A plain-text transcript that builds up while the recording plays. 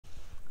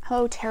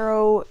Hello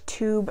Tarot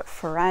Tube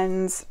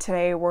friends.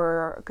 Today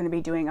we're going to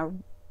be doing a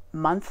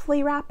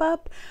monthly wrap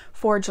up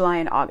for July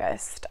and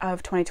August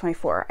of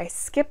 2024. I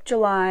skipped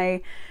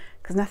July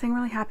because nothing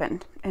really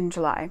happened in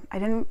July. I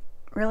didn't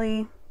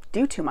really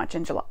do too much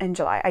in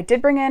July. I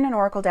did bring in an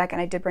oracle deck and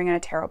I did bring in a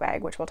tarot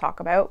bag, which we'll talk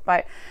about,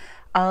 but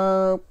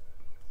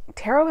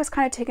tarot has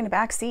kind of taken a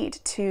back seat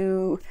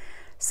to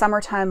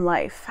summertime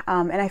life.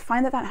 And I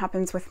find that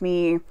happens with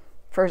me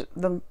for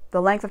the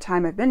length of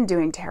time I've been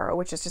doing tarot,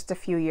 which is just a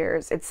few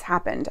years. It's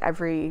happened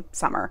every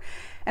summer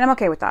and I'm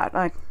okay with that.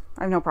 Like,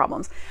 I have no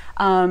problems.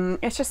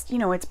 It's just, you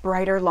know, it's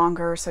brighter,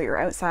 longer. So you're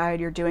outside,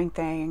 you're doing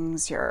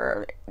things,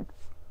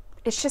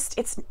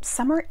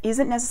 summer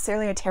isn't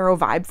necessarily a tarot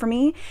vibe for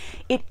me.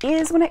 It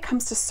is when it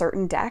comes to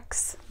certain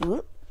decks.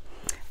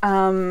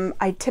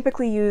 I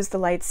typically use the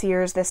Light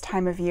Seers this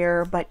time of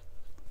year, but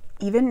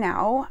even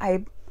now,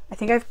 I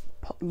think I've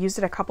used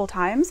it a couple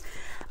times.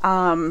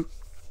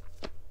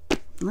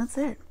 That's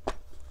it.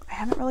 I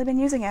haven't really been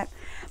using it.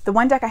 The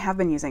one deck I have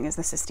been using is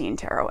the Sistine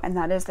Tarot, and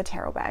that is the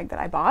tarot bag that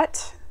I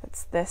bought.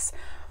 It's this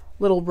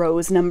little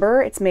rose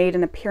number. It's made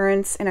an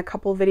appearance in a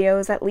couple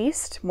videos at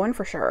least, one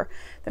for sure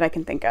that I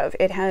can think of.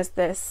 It has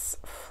this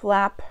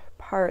flap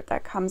part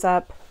that comes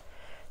up.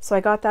 So I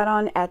got that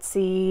on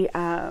Etsy.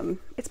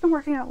 It's been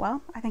working out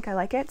well. I think I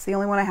like it. It's the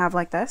only one I have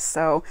like this.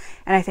 So,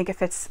 and I think it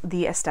fits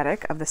the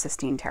aesthetic of the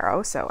Sistine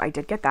Tarot. So I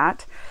did get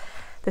that.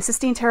 The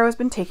Sistine Tarot has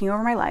been taking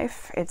over my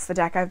life. It's the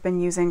deck I've been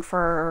using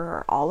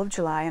for all of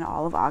July and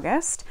all of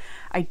August.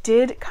 I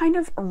did kind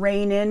of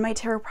rein in my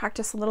tarot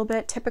practice a little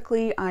bit.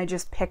 Typically, I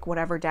just pick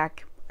whatever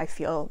deck I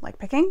feel like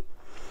picking.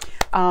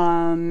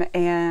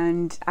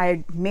 And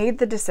I made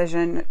the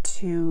decision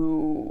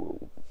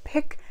to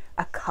pick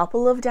a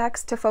couple of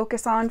decks to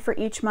focus on for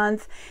each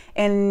month,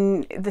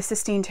 and the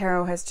Sistine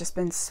Tarot has just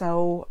been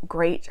so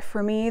great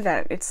for me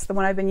that it's the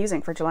one I've been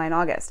using for July and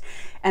August,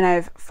 and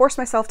I've forced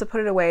myself to put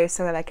it away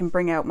so that I can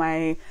bring out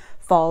my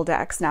fall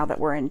decks now that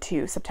we're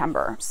into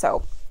September.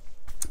 So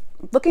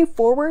looking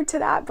forward to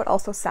that, but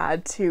also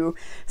sad to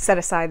set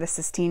aside the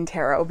Sistine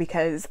Tarot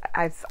because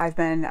I've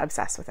been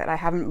obsessed with it. I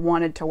haven't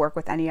wanted to work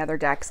with any other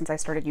deck since I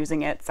started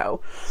using it,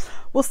 so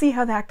we'll see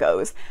how that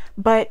goes.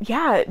 But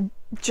yeah,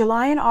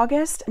 July and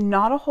August,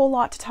 not a whole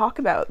lot to talk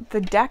about. The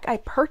deck I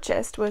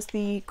purchased was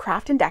the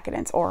Craft and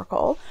Decadence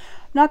Oracle.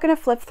 Not going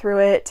to flip through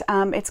it.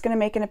 It's going to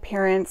make an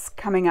appearance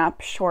coming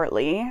up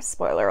shortly,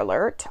 spoiler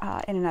alert,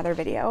 in another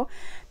video.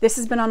 This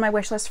has been on my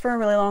wish list for a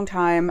really long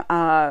time.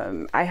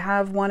 I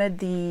have wanted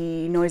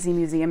the Noisy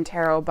Museum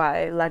Tarot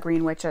by La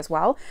Green Witch as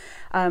well.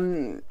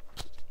 Time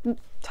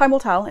will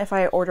tell if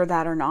I order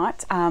that or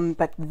not,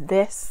 but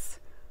this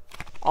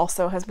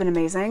also has been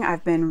amazing.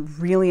 I've been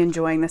really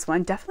enjoying this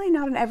one. Definitely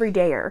not an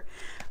everydayer.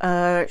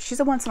 She's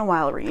a once in a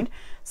while read,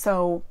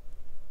 so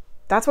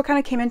that's what kind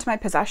of came into my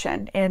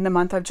possession in the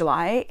month of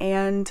July,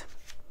 and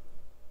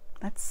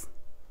that's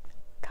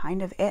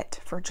kind of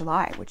it for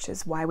July, which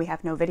is why we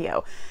have no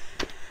video.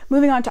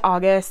 Moving on to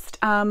August,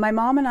 my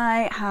mom and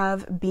I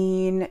have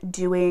been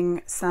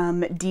doing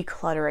some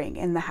decluttering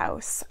in the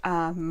house.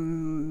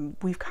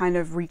 We've kind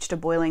of reached a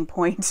boiling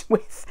point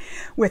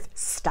with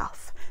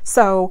stuff.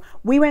 So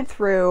we went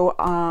through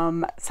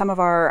some of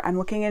our, I'm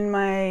looking in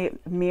my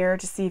mirror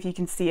to see if you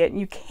can see it.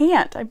 You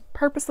can't. I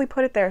purposely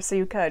put it there so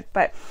you could,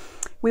 but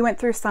we went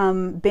through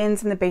some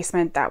bins in the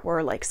basement that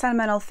were like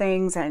sentimental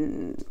things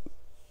and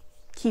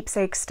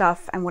keepsake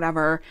stuff and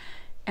whatever.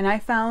 And I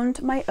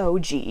found my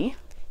OG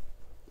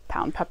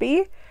Pound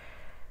Puppy.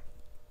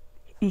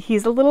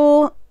 He's a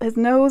little, his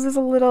nose is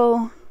a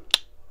little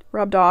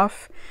rubbed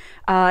off.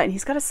 And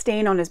he's got a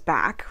stain on his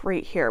back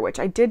right here, which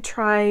I did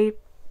try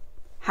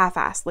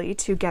half-assedly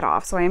to get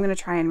off. So I am going to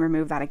try and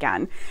remove that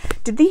again.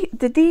 Did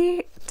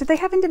they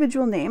have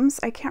individual names?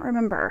 I can't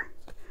remember.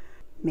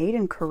 Made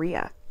in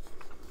Korea.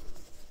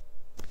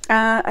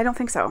 I don't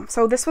think so.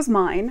 So this was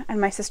mine, and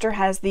my sister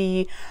has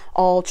the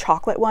all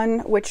chocolate one,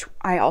 which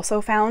I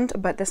also found,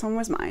 but this one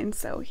was mine.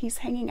 So he's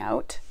hanging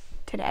out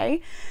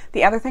today.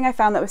 The other thing I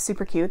found that was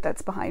super cute,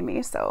 that's behind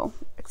me. So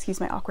excuse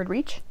my awkward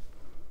reach.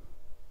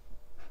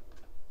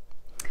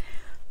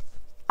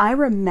 I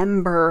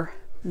remember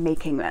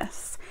making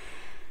this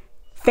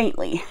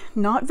faintly,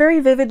 not very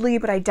vividly,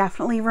 but I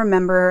definitely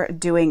remember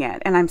doing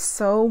it. And I'm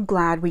so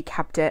glad we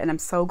kept it, and I'm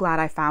so glad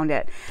I found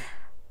it.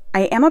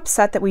 I am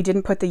upset that we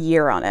didn't put the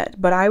year on it,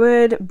 but I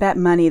would bet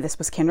money this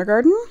was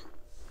kindergarten.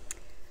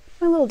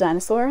 My little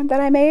dinosaur that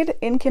I made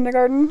in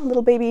kindergarten,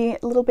 little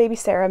baby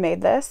Sarah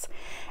made this.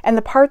 And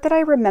the part that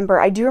I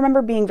do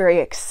remember being very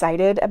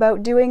excited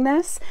about doing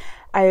this.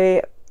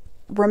 I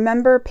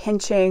remember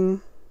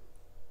pinching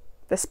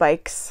the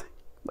spikes.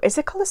 Is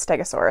it called a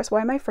stegosaurus? Why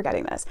am I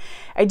forgetting this?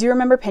 I do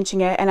remember pinching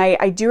it, and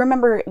I do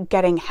remember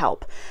getting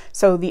help.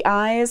 So the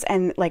eyes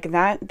and like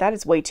that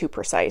is way too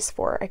precise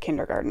for a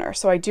kindergartner.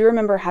 So I do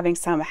remember having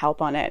some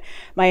help on it.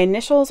 My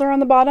initials are on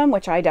the bottom,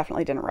 which I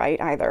definitely didn't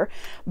write either.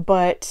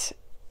 But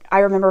I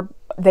remember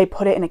they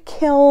put it in a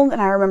kiln,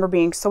 and I remember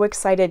being so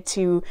excited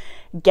to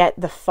get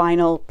the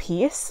final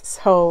piece.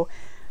 So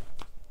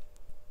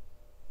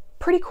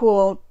pretty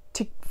cool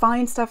to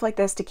find stuff like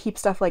this, to keep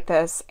stuff like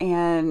this,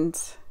 and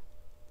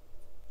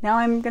now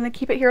I'm gonna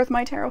keep it here with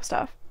my tarot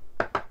stuff.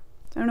 I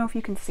don't know if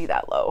you can see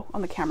that low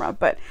on the camera,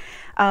 but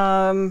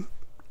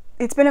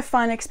it's been a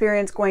fun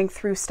experience going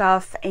through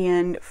stuff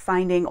and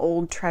finding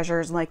old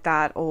treasures like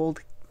that, old,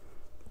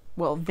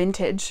 well,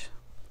 vintage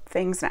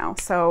things now.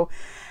 So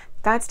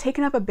that's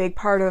taken up a big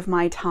part of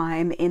my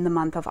time in the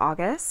month of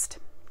August.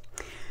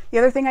 The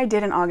other thing I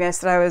did in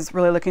August that I was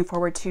really looking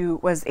forward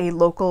to was a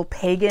local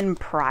pagan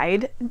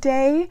pride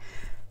day.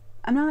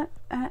 I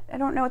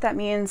don't know what that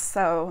means,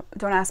 so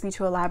don't ask me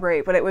to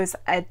elaborate, but it was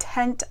a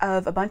tent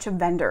of a bunch of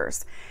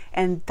vendors,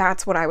 and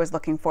that's what I was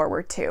looking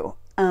forward to.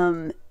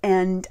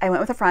 And I went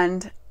with a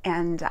friend,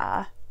 and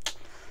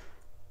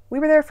we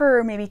were there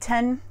for maybe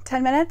 10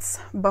 minutes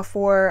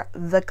before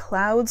the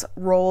clouds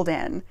rolled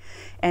in.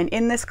 And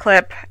in this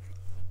clip,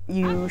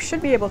 you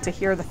should be able to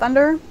hear the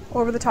thunder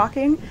over the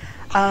talking,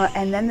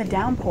 and then the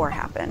downpour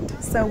happened.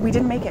 So we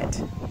didn't make it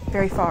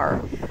very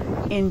far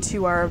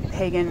into our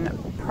pagan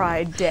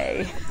pride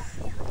day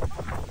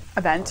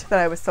event that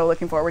I was so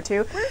looking forward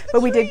to.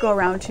 But we did go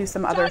around to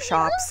some other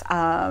shops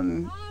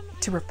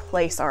to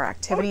replace our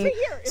activity.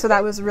 So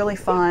that was really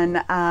fun.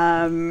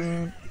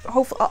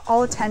 Hopefully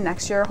I'll attend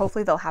next year.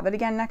 Hopefully they'll have it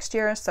again next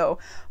year. So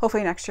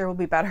hopefully next year will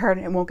be better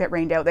and it won't get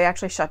rained out. They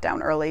actually shut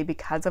down early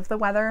because of the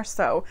weather.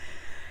 So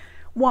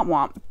womp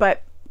womp.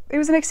 But it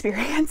was an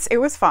experience. It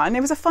was fun.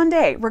 It was a fun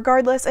day.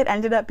 Regardless, it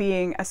ended up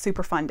being a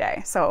super fun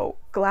day. So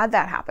glad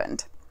that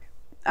happened.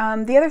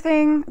 The other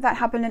thing that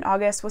happened in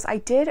August was I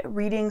did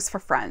readings for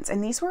friends,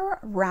 and these were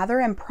rather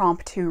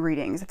impromptu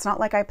readings. It's not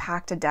like I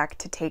packed a deck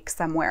to take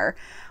somewhere.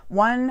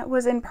 One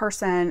was in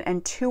person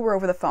and 2 were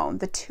over the phone.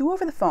 The 2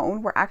 over the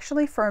phone were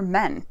actually for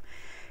men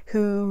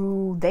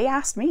who they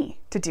asked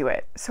me to do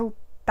it. So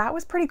that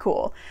was pretty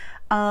cool.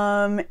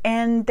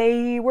 And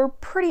they were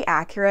pretty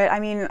accurate. I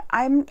mean,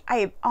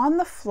 I on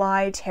the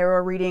fly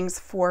tarot readings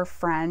for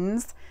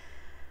friends,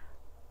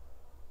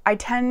 I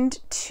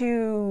tend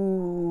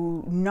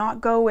to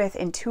not go with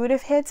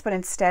intuitive hits, but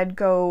instead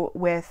go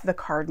with the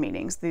card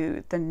meanings,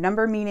 the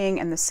number meaning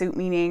and the suit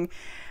meaning,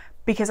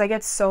 because I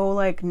get so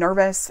like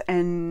nervous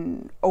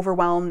and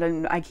overwhelmed,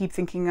 and I keep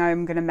thinking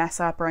I'm going to mess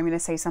up or I'm going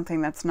to say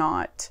something that's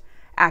not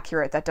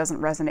accurate, that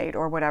doesn't resonate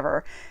or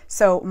whatever.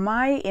 So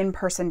my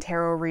in-person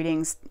tarot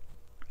readings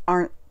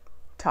aren't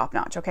top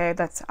notch. Okay.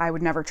 I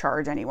would never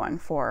charge anyone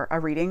for a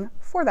reading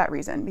for that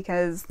reason,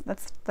 because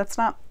that's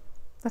not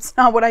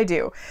what I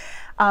do.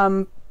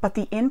 But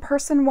the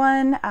in-person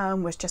one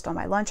was just on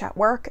my lunch at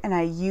work, and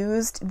I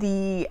used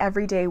the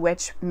Everyday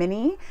Witch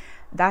Mini.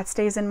 That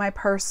stays in my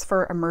purse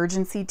for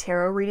emergency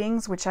tarot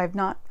readings, which I've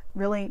not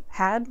really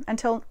had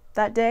until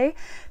that day.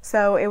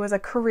 So it was a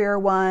career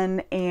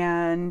one,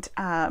 and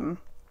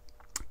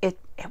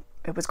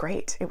it was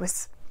great. It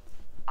was,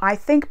 I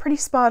think, pretty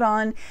spot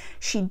on.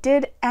 She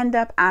did end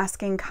up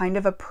asking kind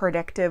of a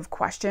predictive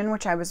question,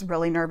 which I was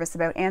really nervous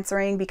about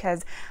answering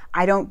because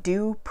I don't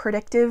do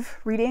predictive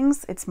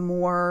readings. It's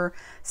more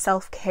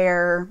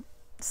self-care,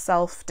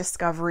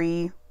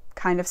 self-discovery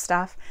kind of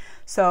stuff.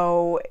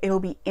 So it'll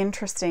be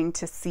interesting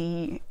to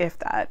see if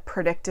that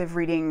predictive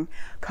reading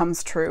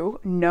comes true.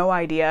 No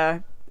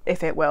idea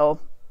if it will.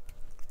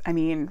 I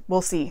mean,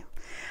 we'll see.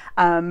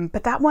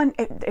 But that one,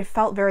 it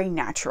felt very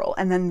natural.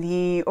 And then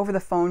the over the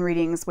phone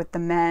readings with the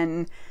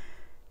men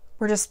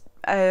were just,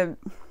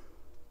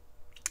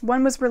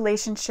 one was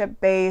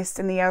relationship based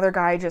and the other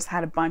guy just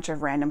had a bunch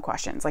of random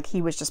questions. Like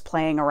he was just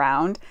playing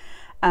around.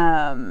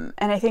 And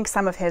I think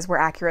some of his were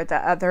accurate.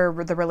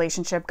 The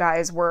relationship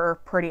guys were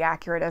pretty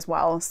accurate as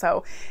well.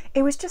 So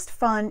it was just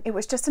fun. It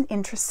was just an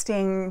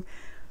interesting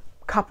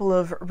couple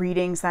of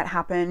readings that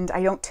happened.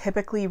 I don't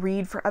typically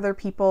read for other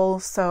people,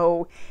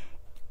 so,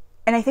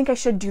 and I think I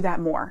should do that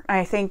more.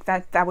 I think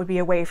that would be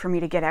a way for me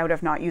to get out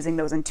of not using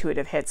those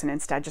intuitive hits and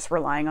instead just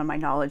relying on my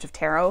knowledge of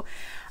tarot.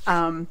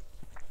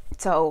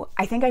 So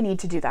I think I need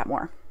to do that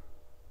more.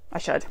 I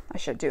should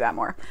do that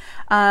more.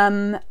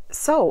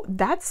 So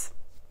that's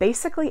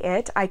basically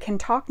it. I can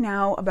talk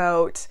now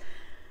about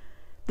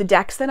the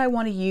decks that I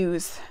want to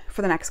use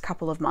for the next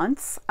couple of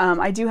months.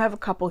 I do have a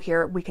couple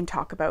here we can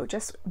talk about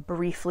just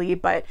briefly,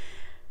 but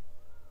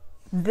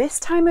this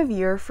time of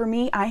year for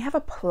me, I have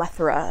a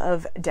plethora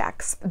of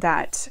decks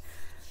that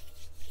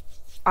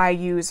I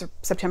use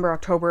September,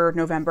 October,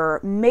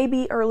 November,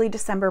 maybe early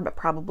December, but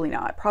probably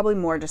not. Probably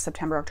more just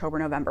September, October,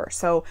 November.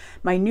 So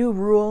my new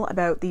rule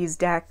about these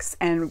decks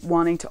and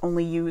wanting to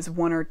only use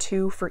 1 or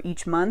 2 for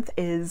each month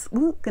is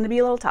going to be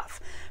a little tough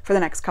for the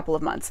next couple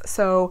of months.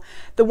 So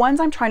the ones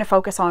I'm trying to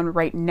focus on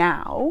right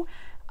now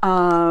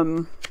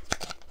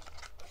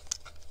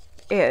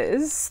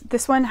is,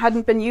 this one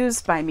hadn't been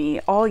used by me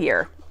all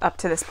year up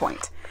to this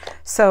point.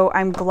 So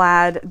I'm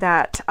glad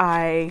that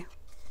I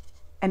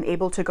am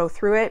able to go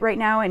through it right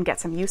now and get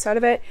some use out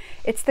of it.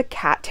 It's the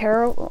Cat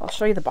Tarot. Well, I'll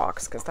show you the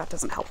box because that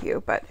doesn't help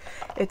you, but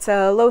it's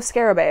a Lo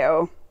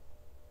Scarabeo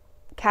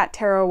Cat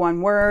Tarot,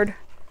 one word.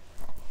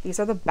 These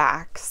are the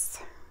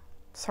backs.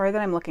 Sorry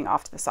that I'm looking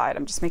off to the side.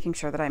 I'm just making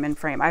sure that I'm in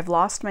frame. I've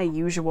lost my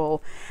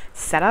usual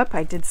setup.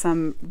 I did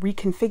some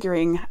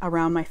reconfiguring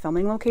around my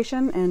filming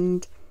location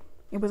and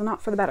it was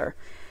not for the better.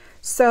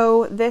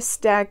 So this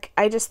deck,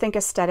 I just think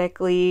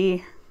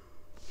aesthetically,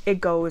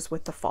 it goes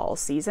with the fall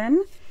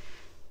season.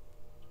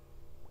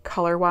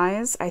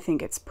 Color-wise, I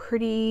think it's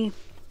pretty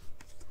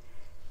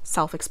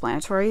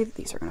self-explanatory.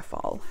 These are going to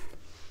fall.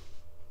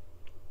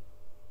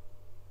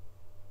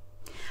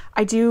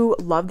 I do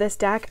love this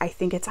deck. I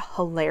think it's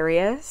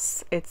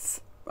hilarious.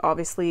 It's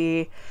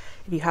obviously,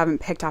 if you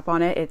haven't picked up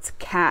on it, it's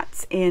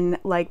cats in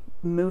like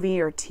movie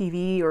or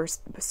TV or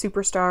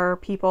superstar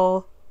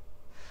people.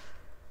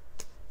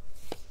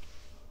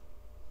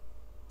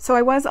 So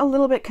I was a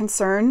little bit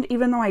concerned,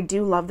 even though I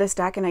do love this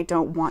deck and I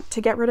don't want to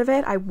get rid of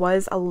it, I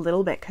was a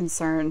little bit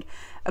concerned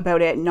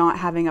about it not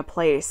having a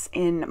place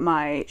in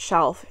my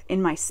shelf,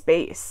 in my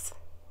space,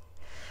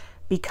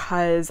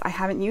 because I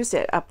haven't used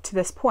it up to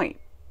this point.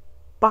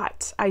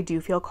 But I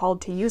do feel called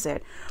to use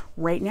it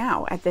right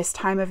now at this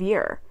time of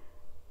year.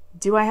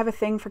 Do I have a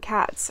thing for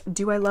cats?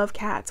 Do I love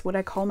cats? Would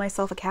I call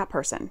myself a cat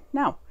person?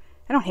 No,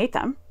 I don't hate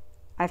them.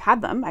 I've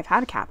had them. I've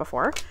had a cat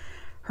before.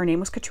 Her name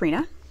was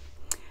Katrina.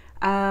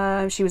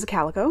 She was a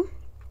calico.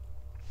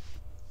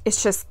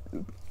 It's just,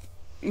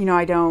 you know,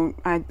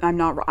 I'm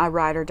not a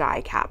ride or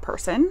die cat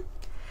person.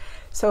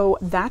 So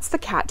that's the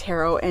cat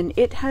tarot, and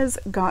it has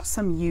got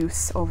some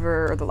use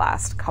over the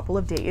last couple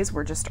of days.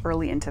 We're just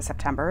early into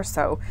September,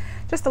 so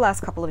just the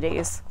last couple of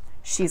days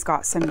she's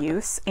got some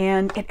use,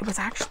 and it was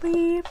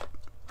actually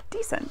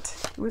decent.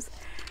 It was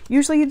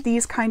usually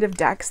these kind of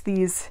decks,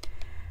 these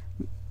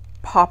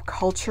pop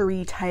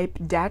culture-y type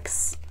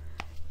decks,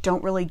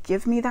 don't really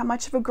give me that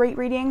much of a great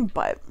reading,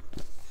 but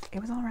it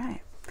was all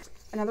right.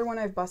 Another one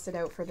I've busted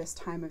out for this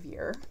time of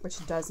year,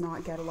 which does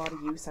not get a lot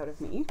of use out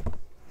of me,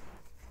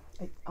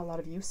 a lot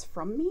of use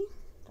from me,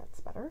 that's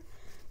better,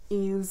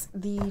 is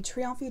the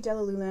Trionfi della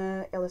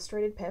Luna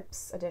Illustrated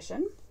Pips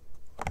edition.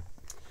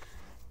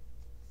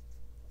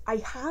 I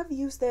have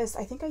used this,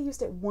 I think I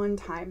used it one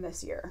time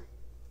this year,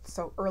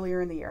 so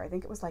earlier in the year, I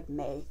think it was like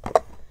May.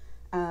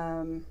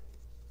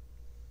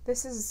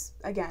 This is,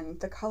 again,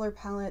 the color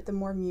palette, the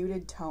more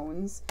muted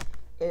tones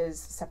is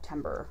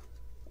September,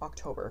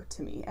 October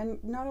to me.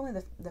 And not only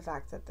the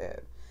fact that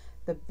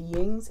the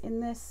beings in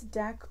this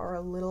deck are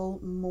a little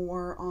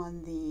more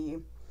on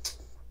the,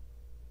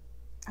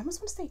 I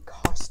almost want to say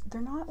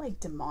they're not like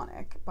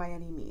demonic by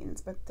any means,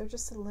 but they're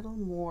just a little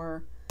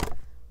more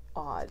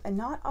odd. And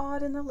not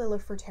odd in the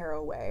Lilith for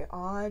Tarot way,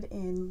 odd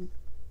in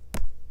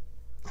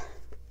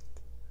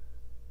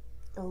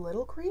a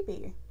little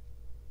creepy.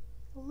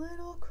 A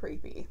little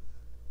creepy.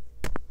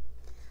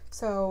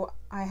 So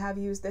I have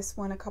used this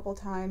one a couple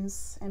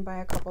times, and by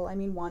a couple I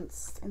mean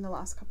once in the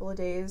last couple of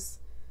days.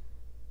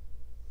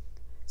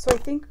 So I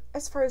think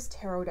as far as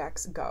tarot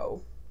decks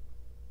go,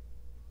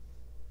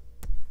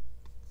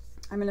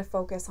 I'm going to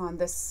focus on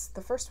the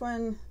first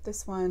one,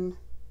 this one,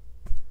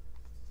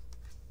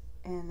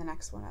 and the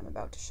next one I'm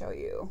about to show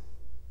you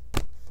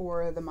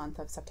for the month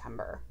of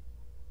September.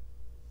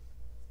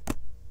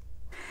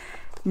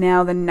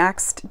 Now the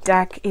next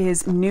deck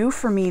is new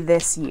for me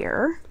this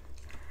year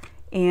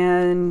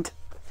and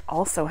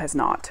also has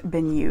not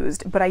been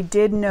used, but I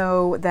did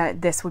know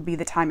that this would be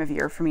the time of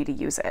year for me to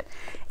use it.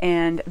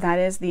 And that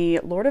is the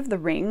Lord of the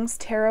Rings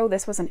Tarot.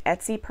 This was an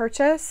Etsy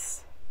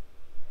purchase.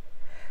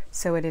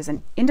 So it is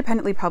an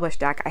independently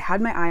published deck. I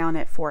had my eye on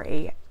it for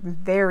a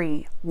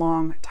very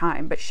long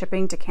time, but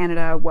shipping to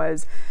Canada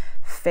was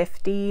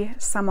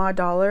 $50 some odd,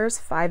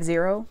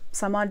 50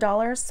 some odd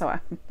dollars. So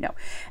no.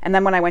 And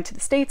then when I went to the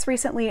States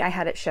recently, I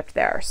had it shipped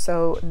there.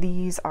 So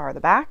these are the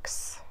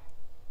backs.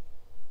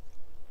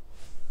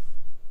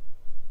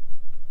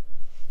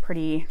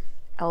 Pretty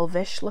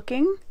elvish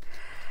looking.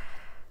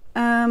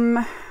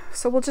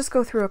 So we'll just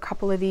go through a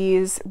couple of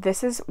these.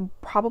 This is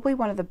probably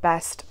one of the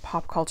best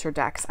pop culture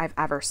decks I've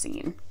ever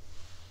seen.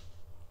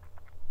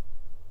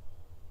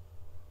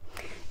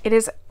 It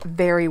is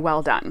very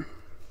well done.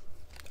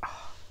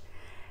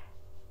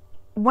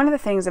 One of the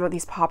things about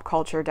these pop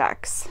culture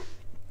decks,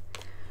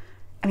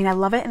 I mean, I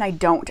love it and I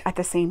don't at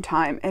the same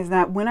time, is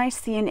that when I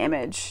see an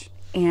image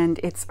and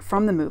it's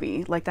from the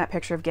movie, like that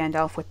picture of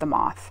Gandalf with the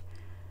moth,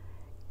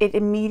 it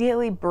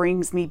immediately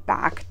brings me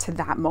back to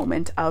that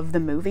moment of the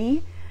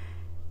movie.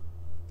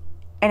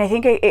 And I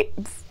think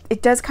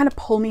it does kind of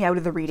pull me out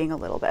of the reading a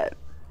little bit.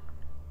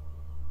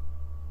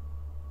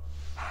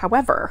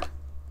 However,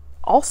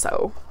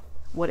 also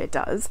what it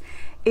does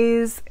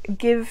is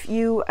give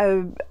you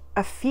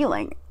a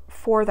feeling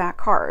for that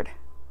card.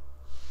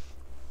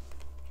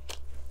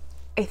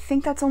 I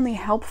think that's only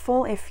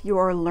helpful if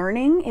you're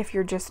learning, if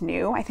you're just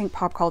new. I think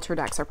pop culture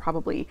decks are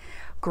probably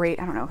great.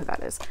 I don't know who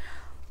that is.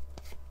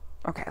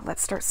 Okay,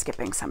 let's start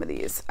skipping some of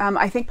these.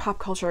 I think pop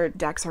culture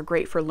decks are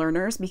great for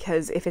learners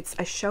because if it's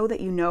a show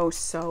that you know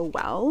so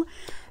well,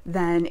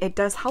 then it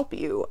does help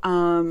you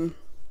learn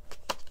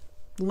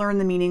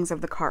the meanings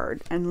of the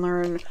card and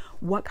learn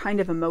what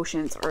kind of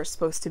emotions are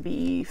supposed to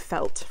be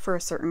felt for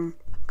a certain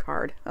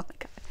card. Oh my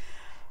God.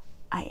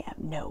 I am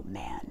no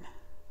man.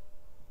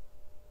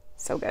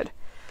 So good.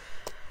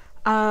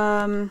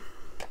 But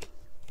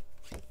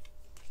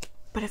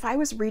if I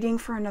was reading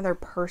for another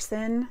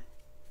person,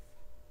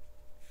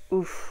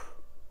 oof.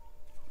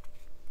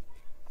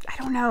 I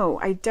don't know.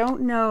 I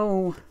don't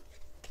know.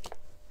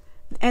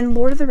 And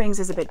Lord of the Rings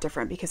is a bit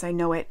different because I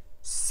know it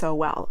so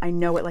well. I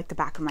know it like the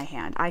back of my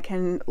hand. I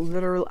can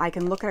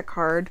look at a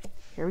card.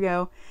 Here we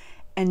go.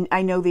 And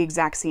I know the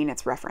exact scene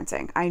it's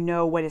referencing. I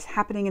know what is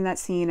happening in that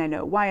scene. I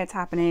know why it's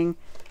happening.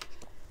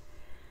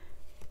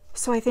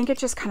 So I think it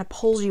just kind of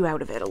pulls you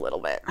out of it a little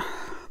bit.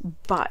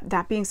 But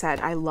that being said,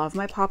 I love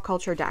my pop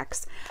culture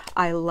decks.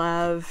 I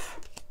love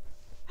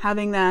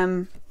having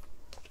them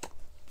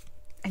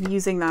and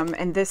using them.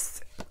 And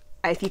this,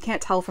 if you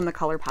can't tell from the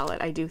color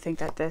palette, I do think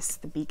that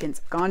the Beacons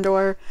of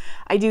Gondor,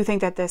 I do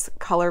think that this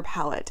color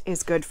palette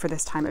is good for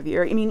this time of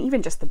year. I mean,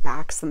 even just the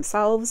backs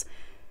themselves,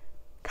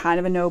 kind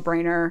of a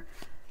no-brainer.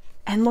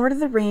 And Lord of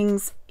the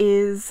Rings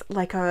is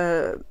like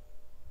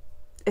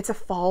it's a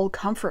fall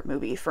comfort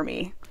movie for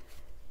me.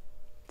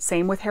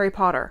 Same with Harry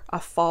Potter, a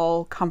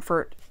fall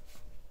comfort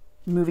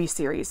movie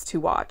series to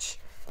watch.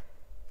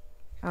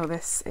 Oh,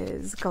 this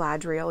is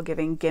Galadriel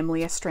giving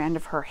Gimli a strand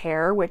of her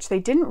hair, which they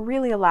didn't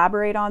really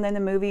elaborate on in the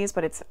movies,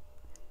 but it's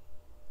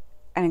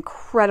an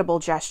incredible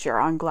gesture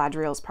on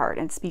Galadriel's part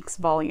and speaks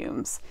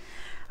volumes.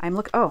 I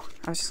was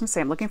just gonna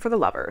say, I'm looking for the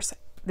lovers.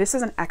 This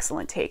is an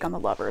excellent take on the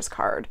lovers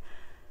card.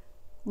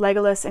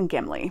 Legolas and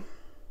Gimli.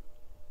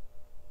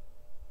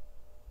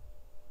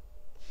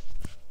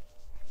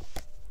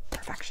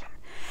 Perfection.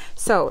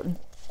 So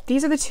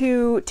these are the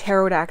two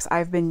tarot decks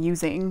I've been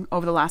using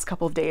over the last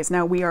couple of days.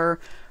 Now we are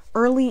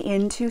early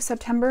into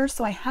September,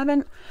 so I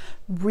haven't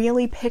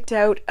really picked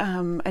out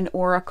an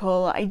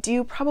oracle. I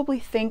do probably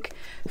think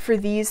for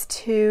these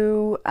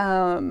two,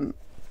 the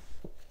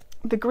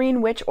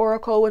Green Witch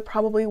Oracle would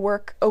probably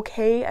work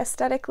okay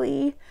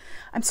aesthetically.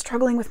 I'm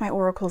struggling with my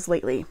oracles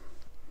lately.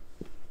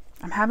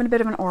 I'm having a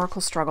bit of an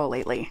oracle struggle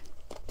lately.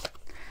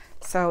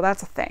 So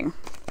that's a thing.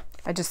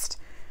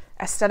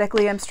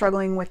 Aesthetically, I'm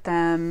struggling with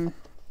them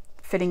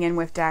fitting in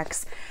with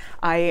decks.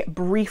 I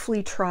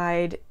briefly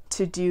tried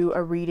to do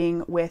a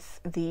reading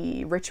with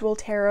the Ritual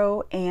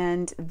Tarot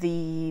and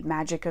the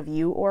Magic of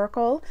You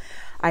Oracle.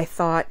 I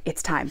thought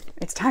it's time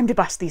to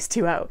bust these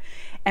two out.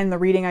 And the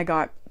reading I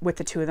got with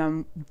the two of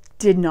them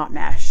did not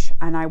mesh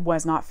and I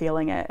was not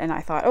feeling it. And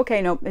I thought,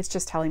 okay, no, it's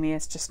just telling me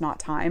it's just not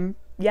time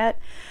yet.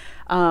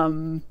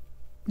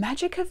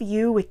 Magic of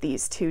You with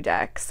these two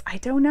decks, I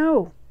don't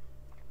know.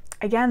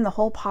 Again, the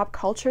whole pop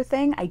culture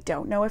thing, I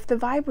don't know if the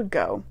vibe would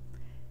go.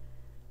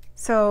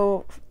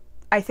 So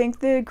I think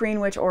the Green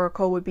Witch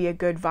Oracle would be a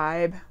good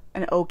vibe,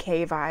 an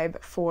okay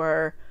vibe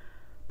for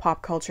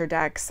pop culture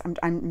decks.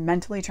 I'm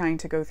mentally trying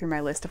to go through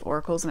my list of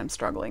oracles and I'm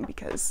struggling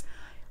because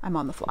I'm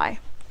on the fly.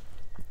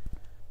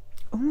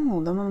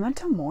 Ooh, the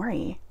Memento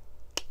Mori.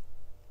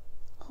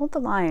 Hold the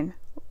line.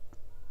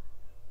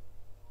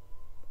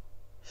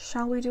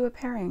 Shall we do a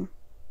pairing?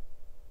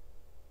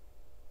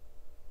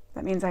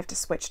 That means I have to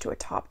switch to a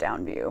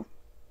top-down view.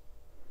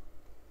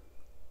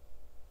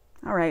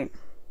 All right,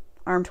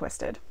 arm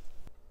twisted.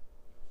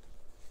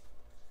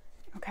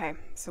 Okay,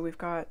 so we've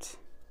got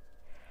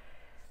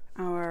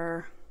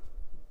our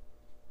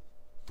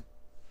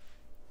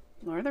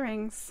Lord of the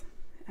Rings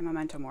and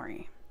Memento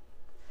Mori.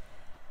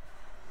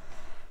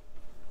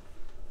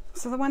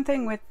 So the one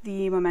thing with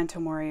the Memento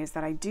Mori is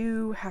that I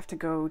do have to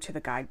go to the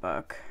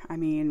guidebook. I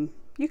mean,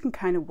 you can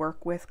kind of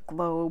work with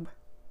Globe,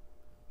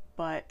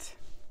 but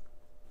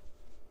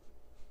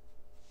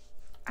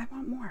I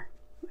want more.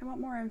 I want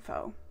more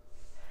info.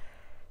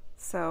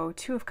 So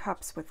 2 of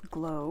Cups with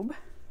Globe.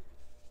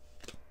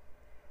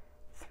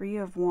 3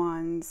 of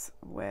Wands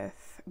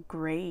with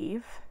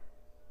Grave.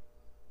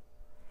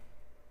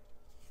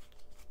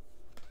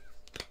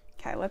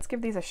 Okay, let's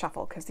give these a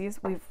shuffle because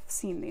we've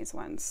seen these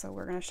ones. So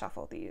we're going to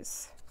shuffle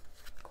these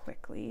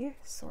quickly,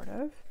 sort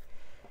of.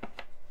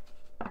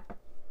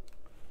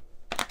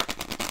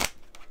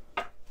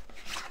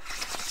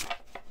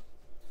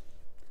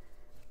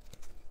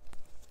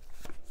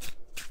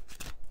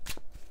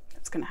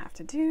 Gonna have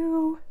to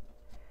do.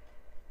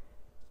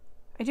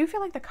 I do feel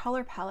like the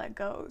color palette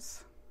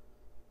goes.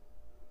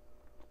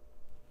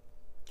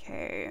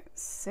 Okay,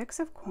 6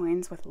 of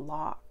Coins with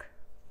Lock.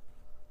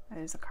 That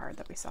is a card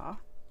that we saw.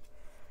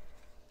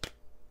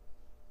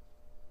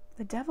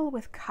 The Devil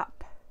with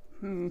Cup.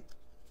 5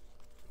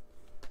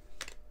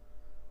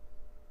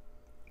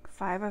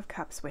 of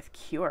Cups with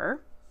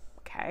Cure.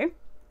 Okay.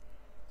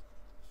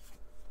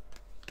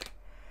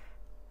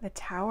 The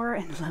Tower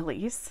and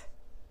Lilies.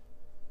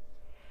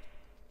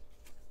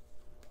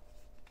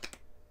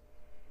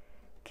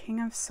 King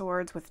of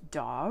Swords with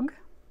Dog.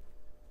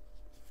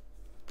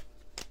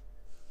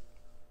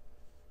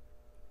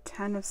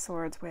 10 of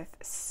Swords with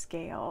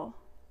Scale.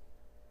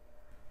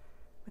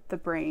 With the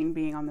brain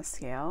being on the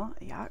scale.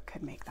 Yeah,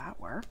 could make that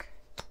work.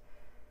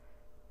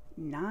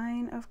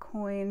 9 of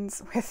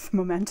Coins with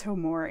Memento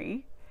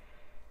Mori.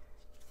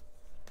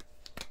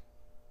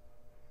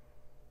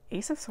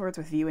 Ace of Swords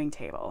with Viewing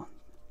Table.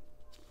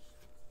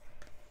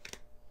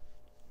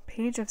 –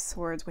 Page of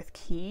Swords with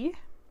Key.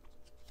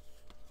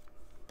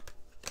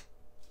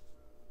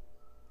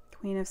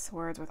 Queen of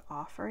Swords with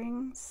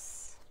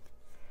offerings.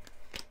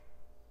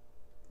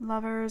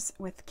 Lovers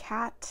with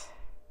cat.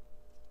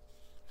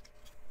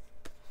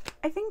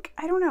 I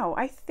don't know.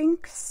 I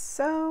think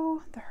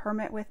so. The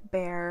Hermit with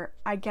bear.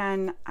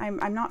 Again,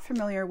 I'm not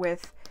familiar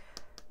with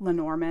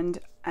Lenormand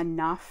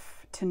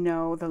enough to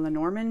know the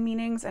Lenormand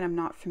meanings, and I'm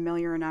not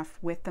familiar enough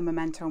with the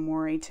Memento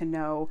Mori to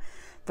know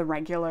the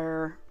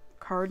regular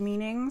card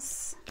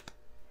meanings.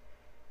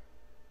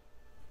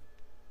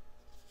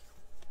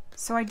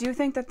 So I do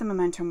think that the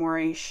Memento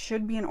Mori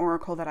should be an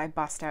oracle that I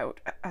bust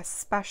out,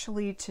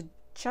 especially to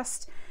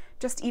just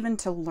even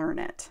to learn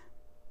it,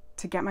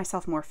 to get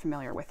myself more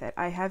familiar with it.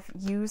 I have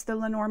used the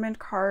Lenormand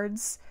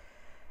cards,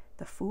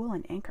 the Fool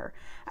and Anchor.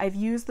 I've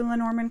used the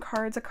Lenormand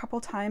cards a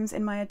couple times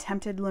in my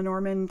attempted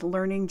Lenormand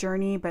learning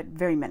journey, but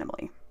very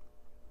minimally.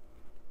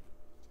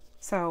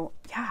 So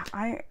yeah,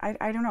 I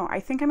don't know. I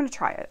think I'm going to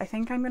try it. I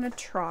think I'm going to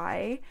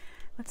try,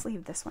 let's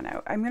leave this one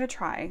out. I'm going to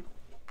try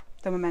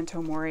the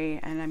Memento Mori,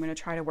 and I'm going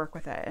to try to work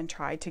with it and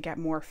try to get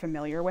more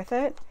familiar with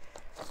it.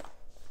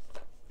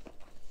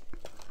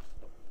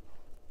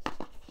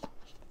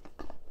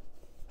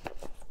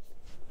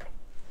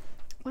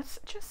 Let's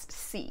just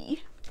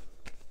see,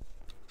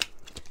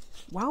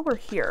 while we're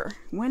here,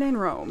 when in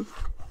Rome.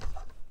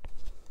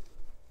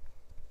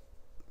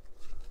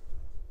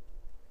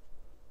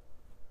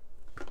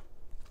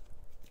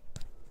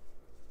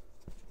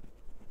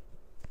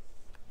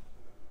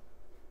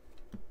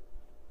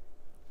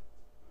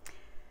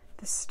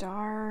 The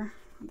Star,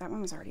 that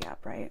one was already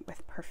up, right?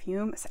 With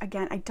perfume.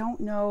 Again, I don't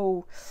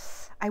know.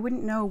 I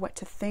wouldn't know what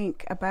to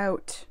think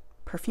about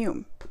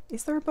perfume.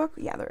 Is there a book?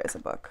 Yeah, there is a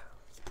book.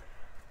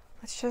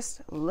 Let's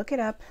just look it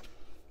up.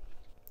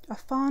 A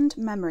fond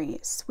memory,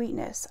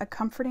 sweetness, a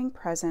comforting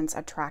presence,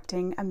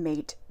 attracting a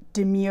mate,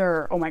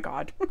 demure. Oh my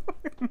God.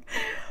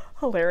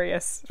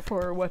 Hilarious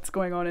for what's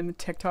going on in the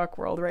TikTok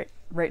world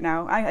right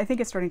now. I think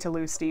it's starting to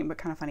lose steam, but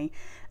kind of funny.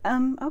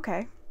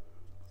 Okay.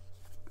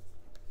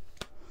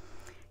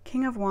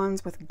 King of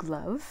Wands with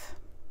glove.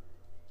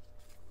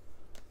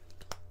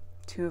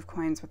 Two of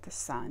Coins with the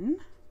Sun.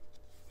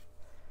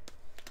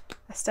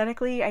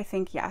 Aesthetically, I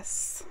think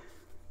yes.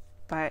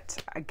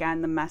 But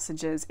again, the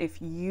message is,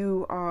 if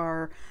you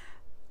are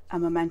a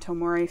Memento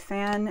Mori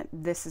fan,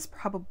 this is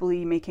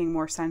probably making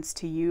more sense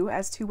to you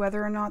as to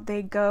whether or not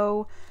they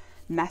go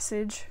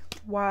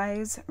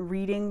message-wise,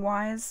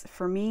 reading-wise.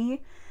 For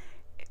me,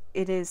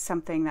 it is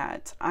something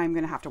that I'm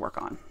going to have to work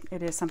on.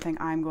 It is something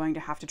I'm going to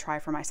have to try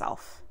for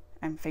myself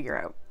and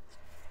figure out.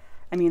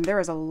 I mean, there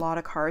is a lot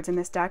of cards in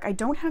this deck. I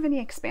don't have any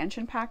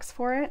expansion packs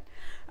for it,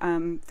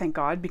 thank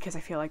God, because I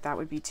feel like that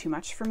would be too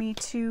much for me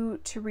to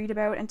read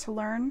about and to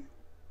learn.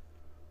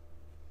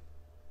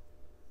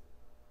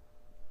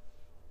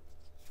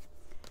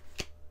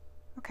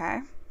 Okay,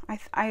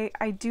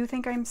 I do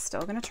think I'm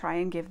still going to try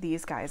and give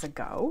these guys a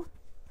go.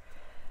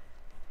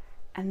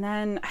 And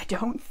then I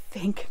don't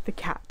think the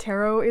Cat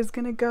Tarot is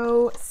going to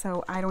go,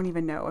 so I don't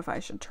even know if I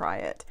should try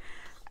it.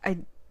 I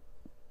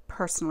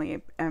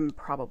personally am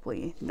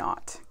probably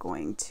not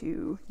going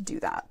to do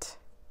that.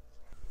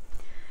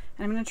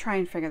 And I'm going to try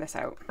and figure this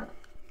out.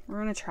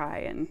 We're going to try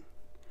and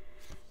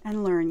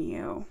learn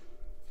you.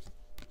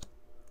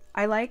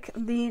 I like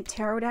the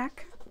tarot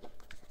deck,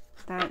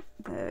 that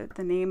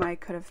the name I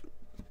could have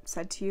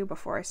said to you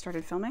before I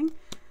started filming,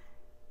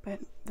 but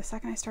the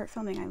second I start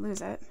filming I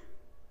lose it.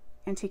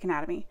 Antique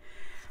Anatomy.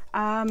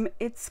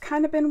 It's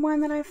kind of been one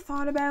that I've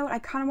thought about. I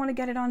kind of want to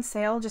get it on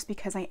sale just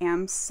because I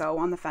am so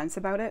on the fence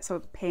about it.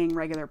 So paying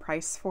regular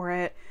price for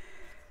it,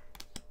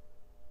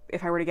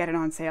 if I were to get it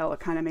on sale, it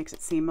kind of makes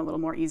it seem a little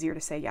more easier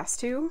to say yes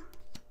to.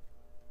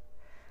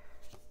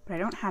 But I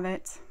don't have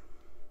it.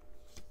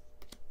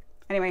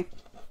 Anyway,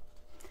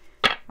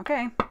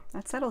 okay,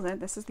 that settles it.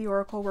 This is the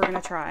oracle we're going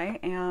to try,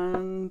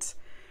 and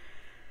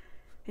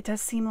it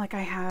does seem like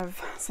I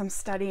have some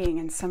studying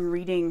and some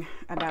reading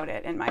about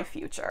it in my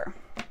future.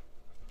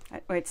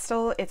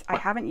 I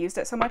haven't used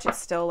it so much, it's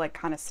still like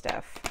kind of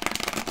stiff.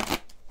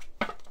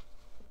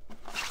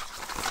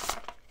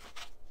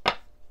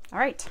 All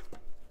right,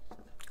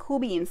 cool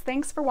beans.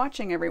 Thanks for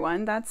watching,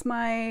 everyone. That's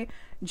my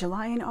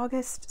July and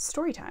August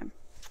story time.